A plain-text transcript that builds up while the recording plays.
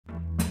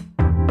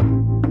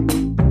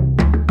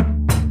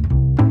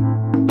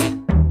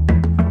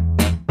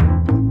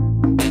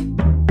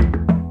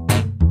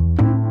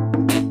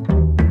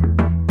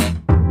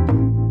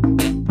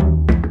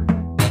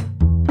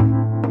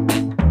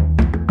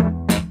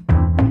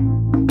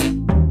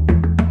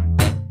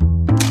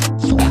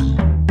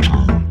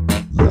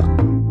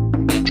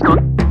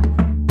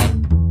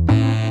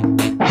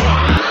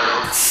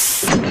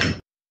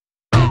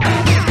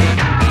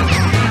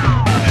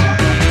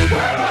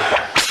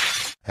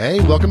Hey,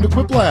 welcome to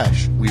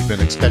Quiplash. We've been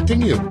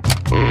expecting you.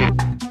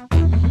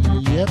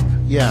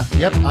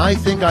 Yep, I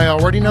think I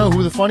already know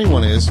who the funny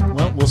one is.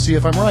 Well, we'll see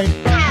if I'm right.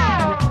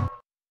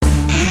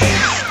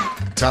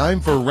 Time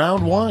for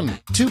round one.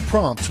 2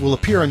 prompts will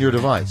appear on your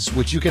device,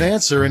 which you can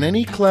answer in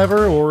any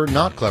clever or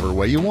not clever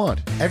way you want.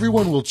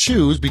 Everyone will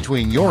choose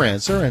between your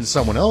answer and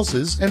someone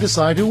else's and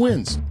decide who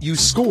wins. You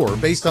score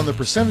based on the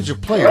percentage of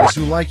players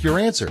who like your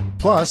answer.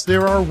 Plus,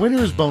 there are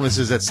winners'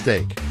 bonuses at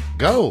stake.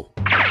 Go!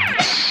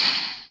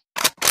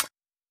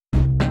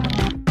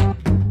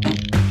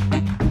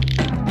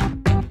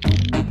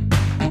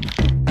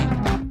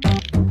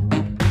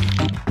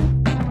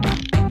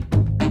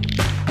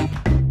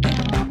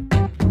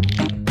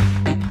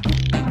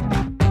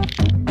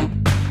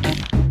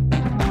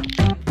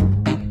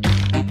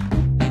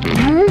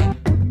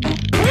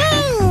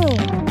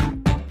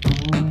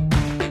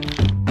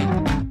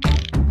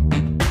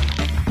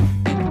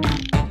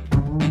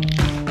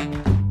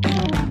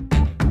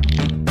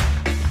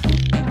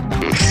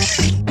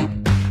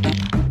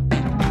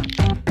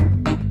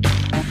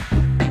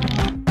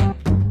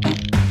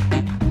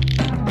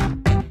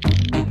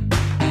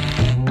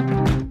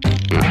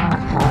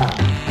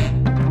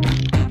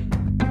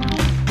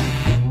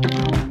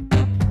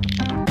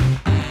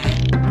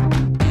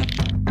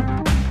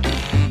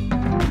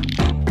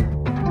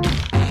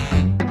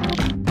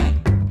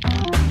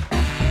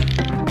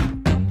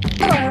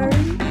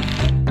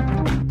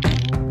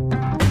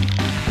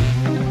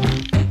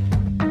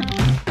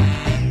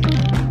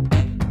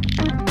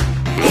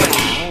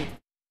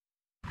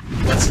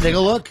 Let's take a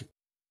look.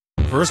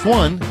 First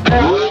one,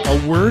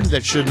 a word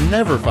that should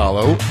never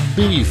follow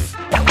beef.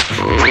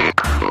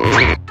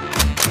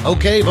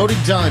 Okay, voting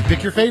time.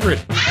 Pick your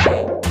favorite.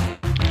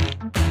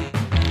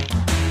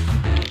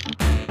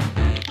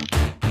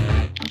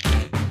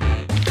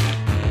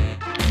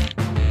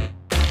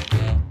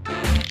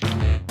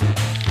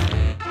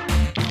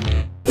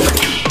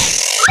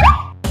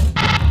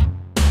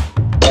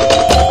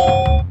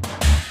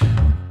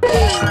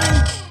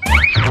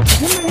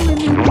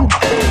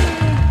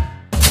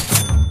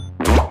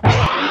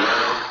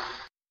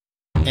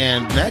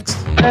 And next,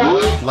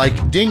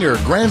 like dinger,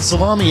 grand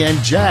salami, and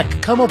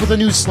jack, come up with a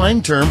new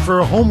slang term for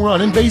a home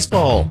run in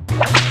baseball.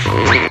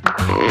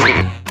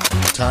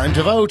 Time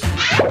to vote.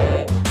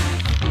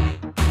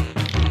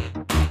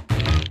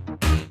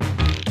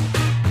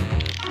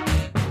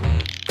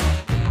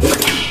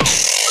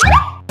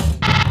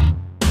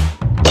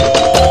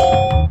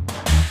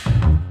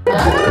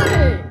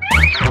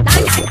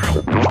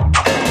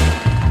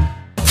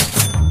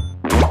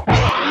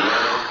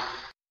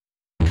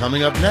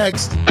 Coming up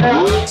next,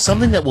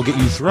 something that will get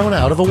you thrown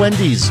out of a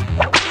Wendy's.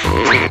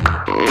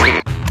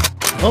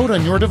 Vote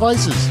on your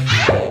devices.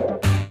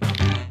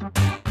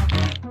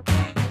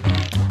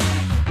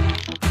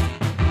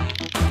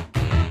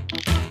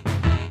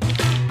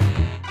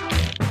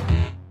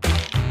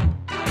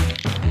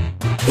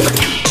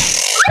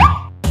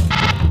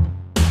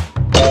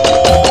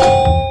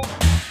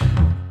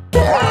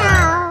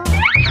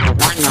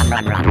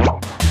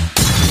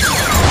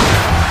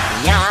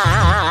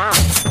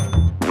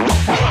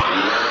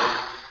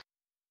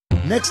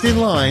 Next in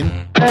line,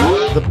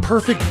 the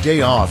perfect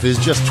day off is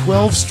just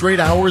 12 straight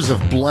hours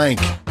of blank.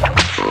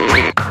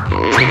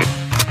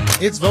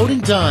 It's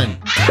voting time.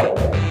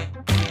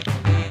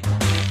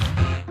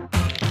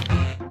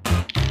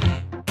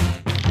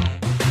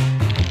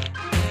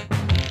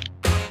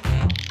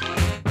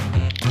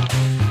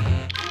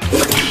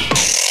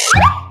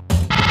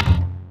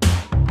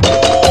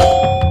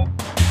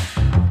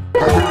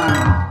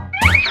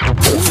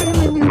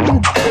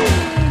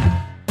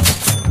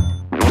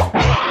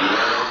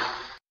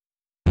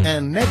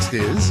 And next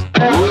is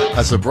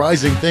a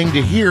surprising thing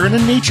to hear in a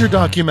nature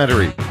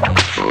documentary.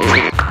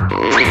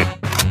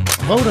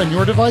 Vote on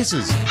your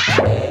devices.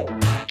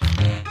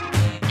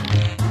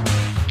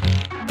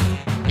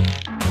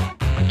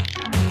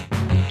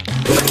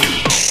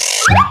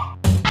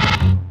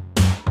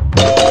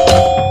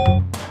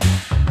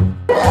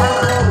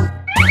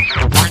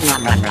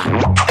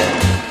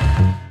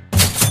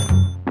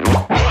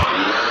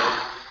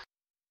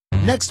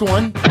 Next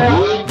one,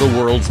 the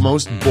world's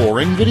most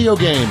boring video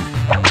game.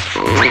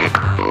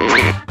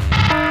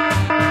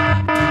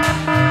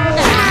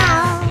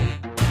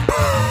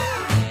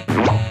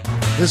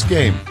 This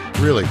game,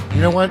 really,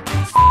 you know what?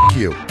 F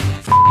you.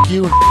 F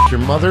you and f your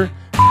mother,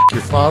 f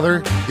your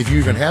father, if you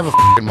even have a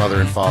f***ing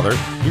mother and father.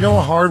 You know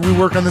how hard we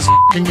work on this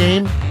f***ing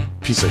game?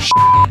 Piece of shit.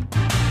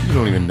 You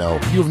don't even know.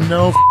 You have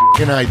no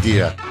f***ing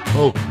idea.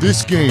 Oh,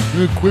 this game,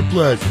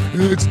 Quiplash,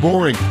 it's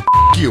boring.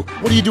 F you.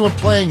 What are you doing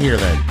playing here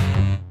then?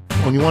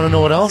 And you want to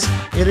know what else?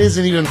 It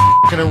isn't even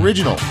f***ing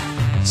original.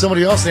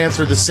 Somebody else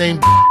answered the same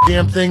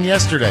damn thing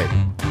yesterday.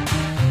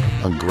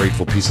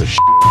 Ungrateful piece of shit.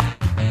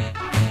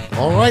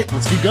 All right,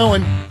 let's keep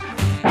going.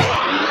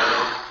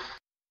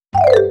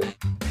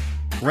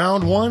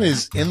 Round one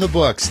is in the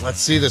books. Let's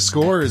see the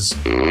scores.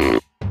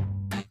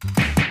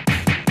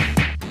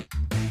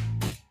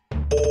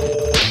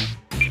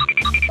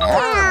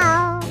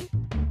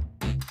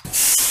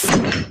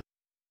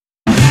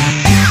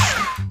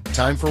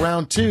 Time for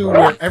round 2,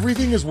 where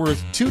everything is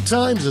worth 2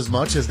 times as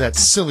much as that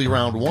silly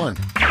round 1.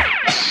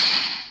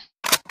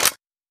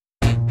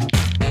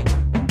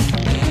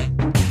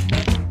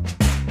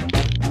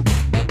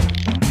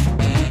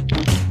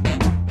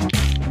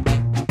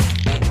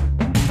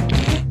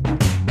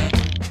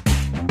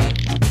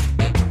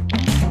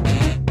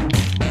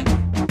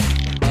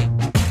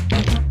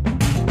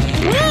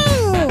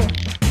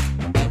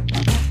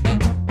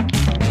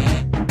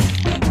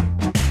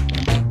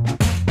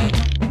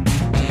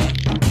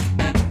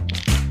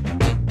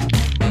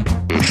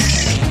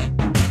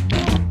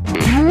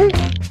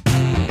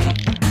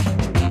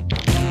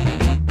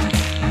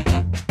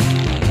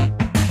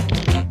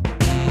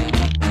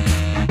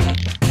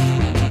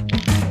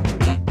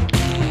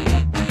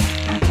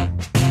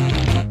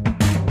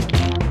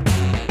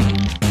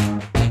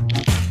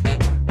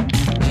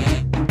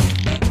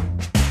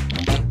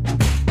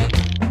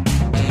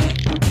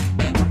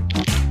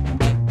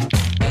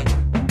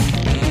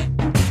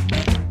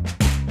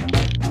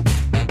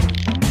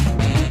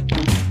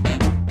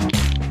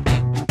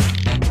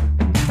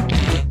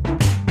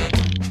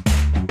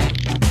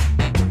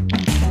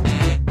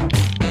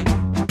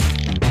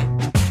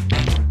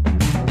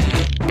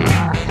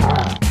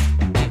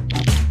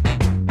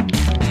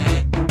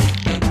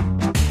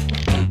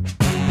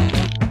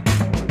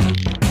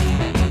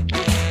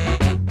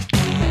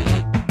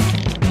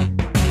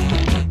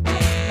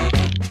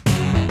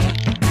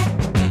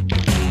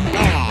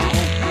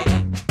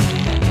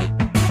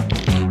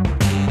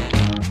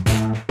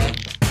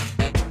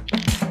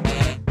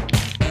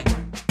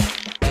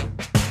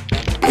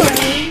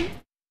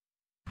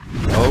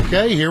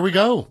 Okay, here we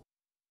go.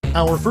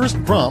 Our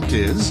first prompt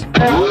is,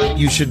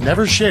 you should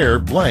never share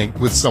blank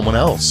with someone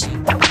else.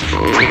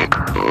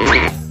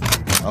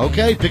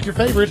 Okay, pick your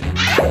favorite.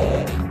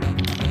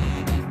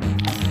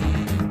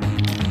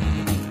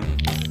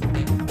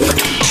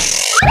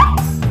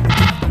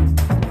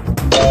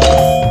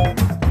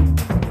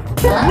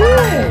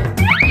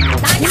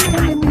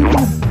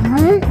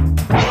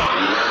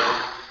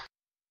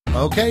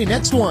 Okay,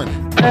 next one.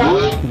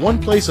 One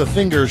place a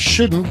finger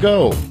shouldn't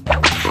go.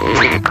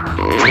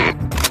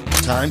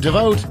 Time to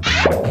vote.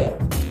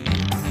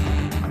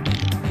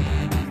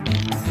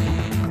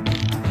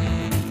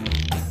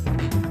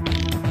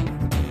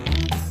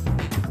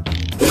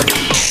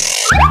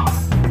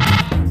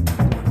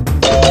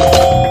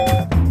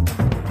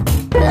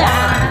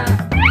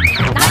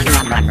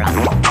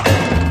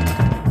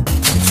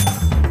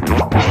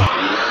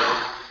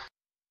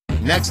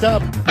 Next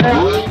up,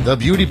 the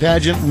beauty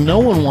pageant no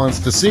one wants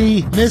to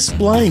see, Miss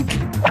Blank.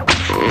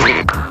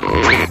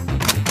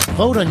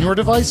 Vote on your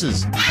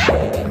devices.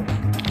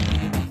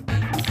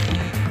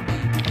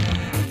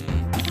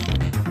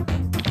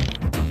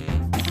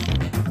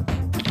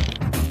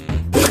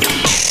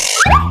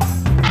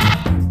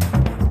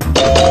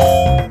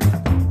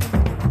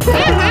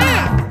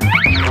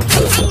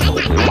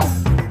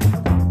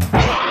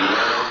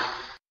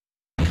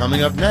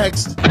 Coming up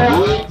next,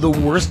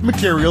 the worst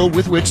material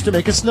with which to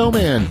make a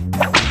snowman.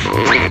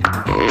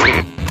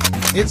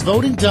 It's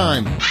voting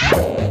time.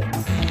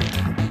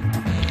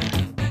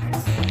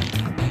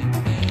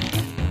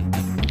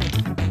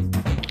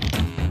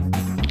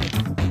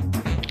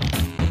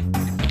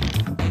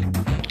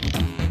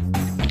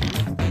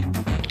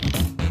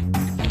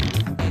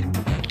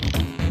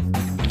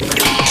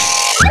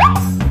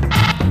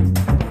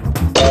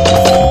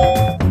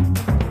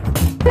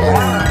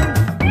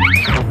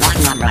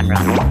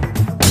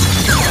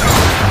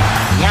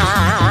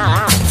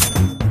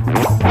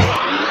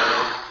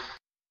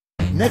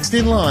 Next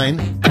in line,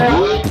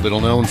 little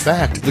known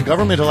fact, the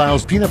government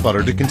allows peanut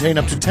butter to contain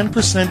up to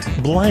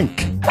 10% blank.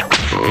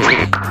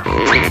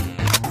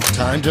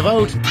 Time to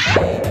vote.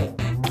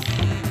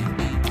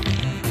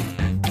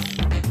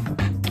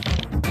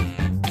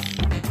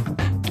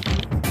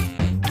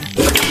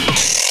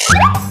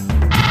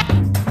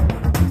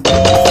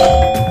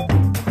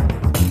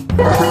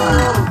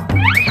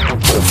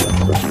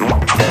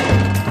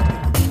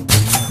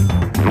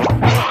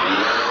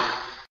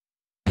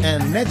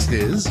 And next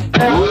is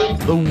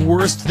the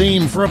worst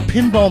theme for a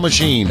pinball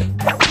machine.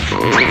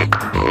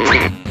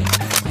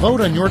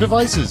 Vote on your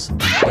devices.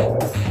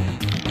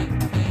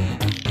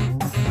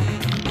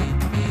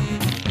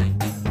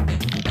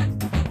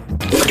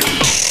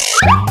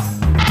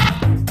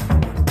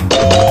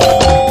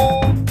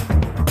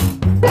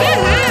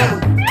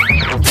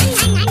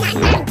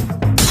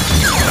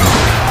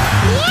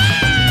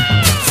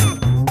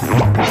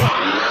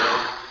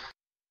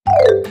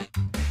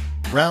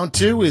 Round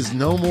 2 is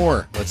no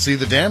more. Let's see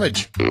the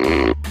damage.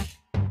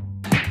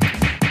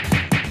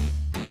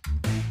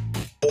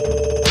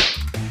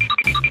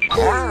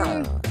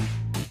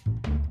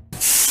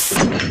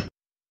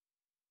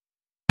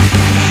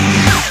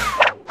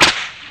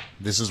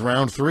 This is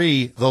round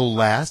 3, the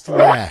last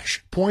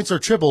lash. Points are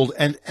tripled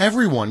and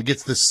everyone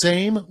gets the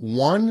same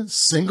one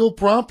single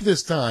prompt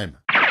this time.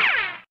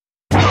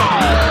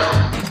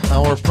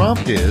 Our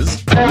prompt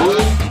is,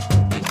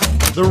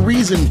 the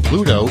reason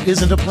Pluto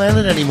isn't a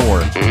planet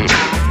anymore.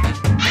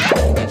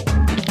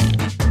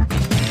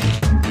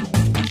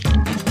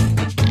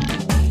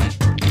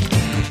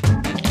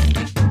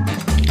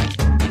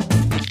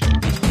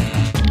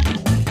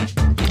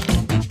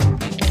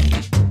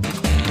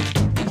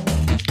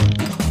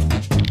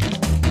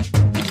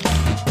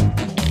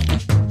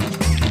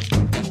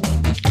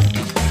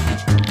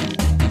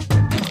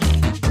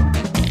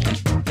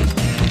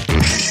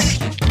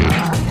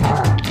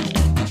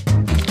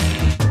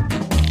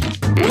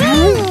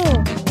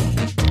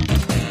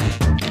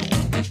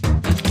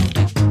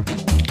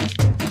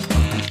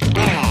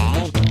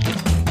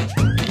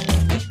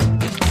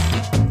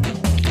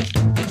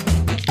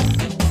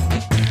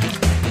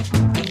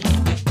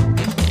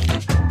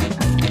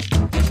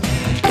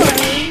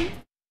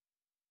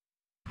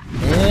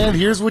 And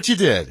here's what you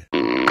did.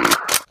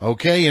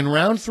 Okay, in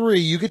round 3,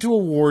 you get to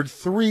award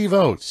 3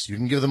 votes. You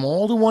can give them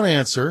all to one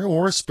answer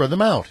or spread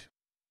them out.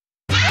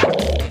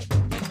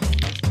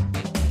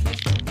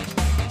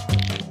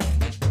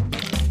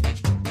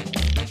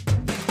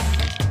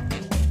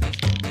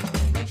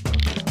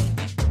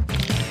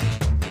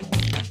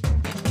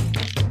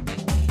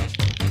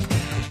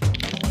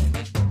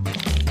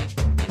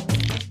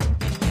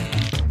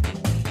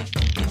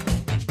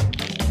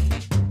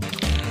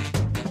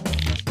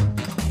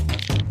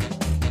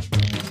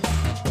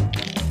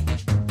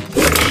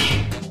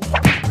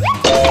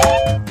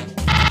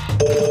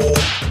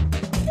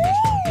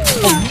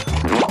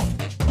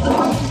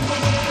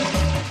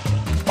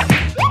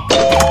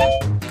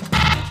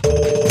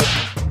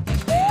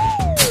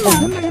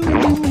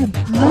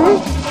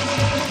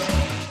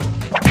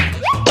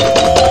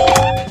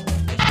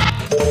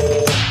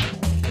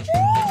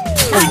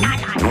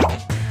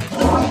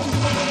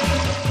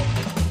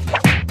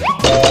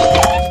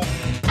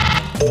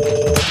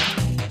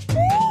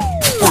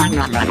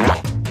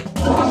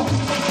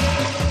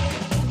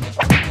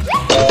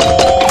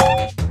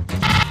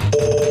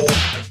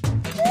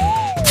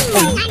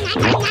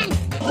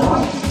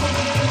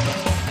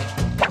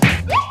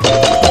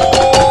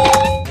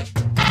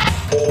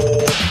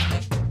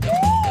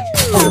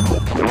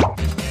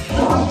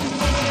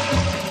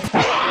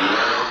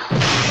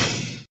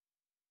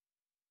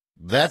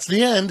 That's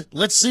the end.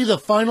 Let's see the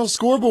final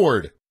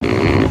scoreboard.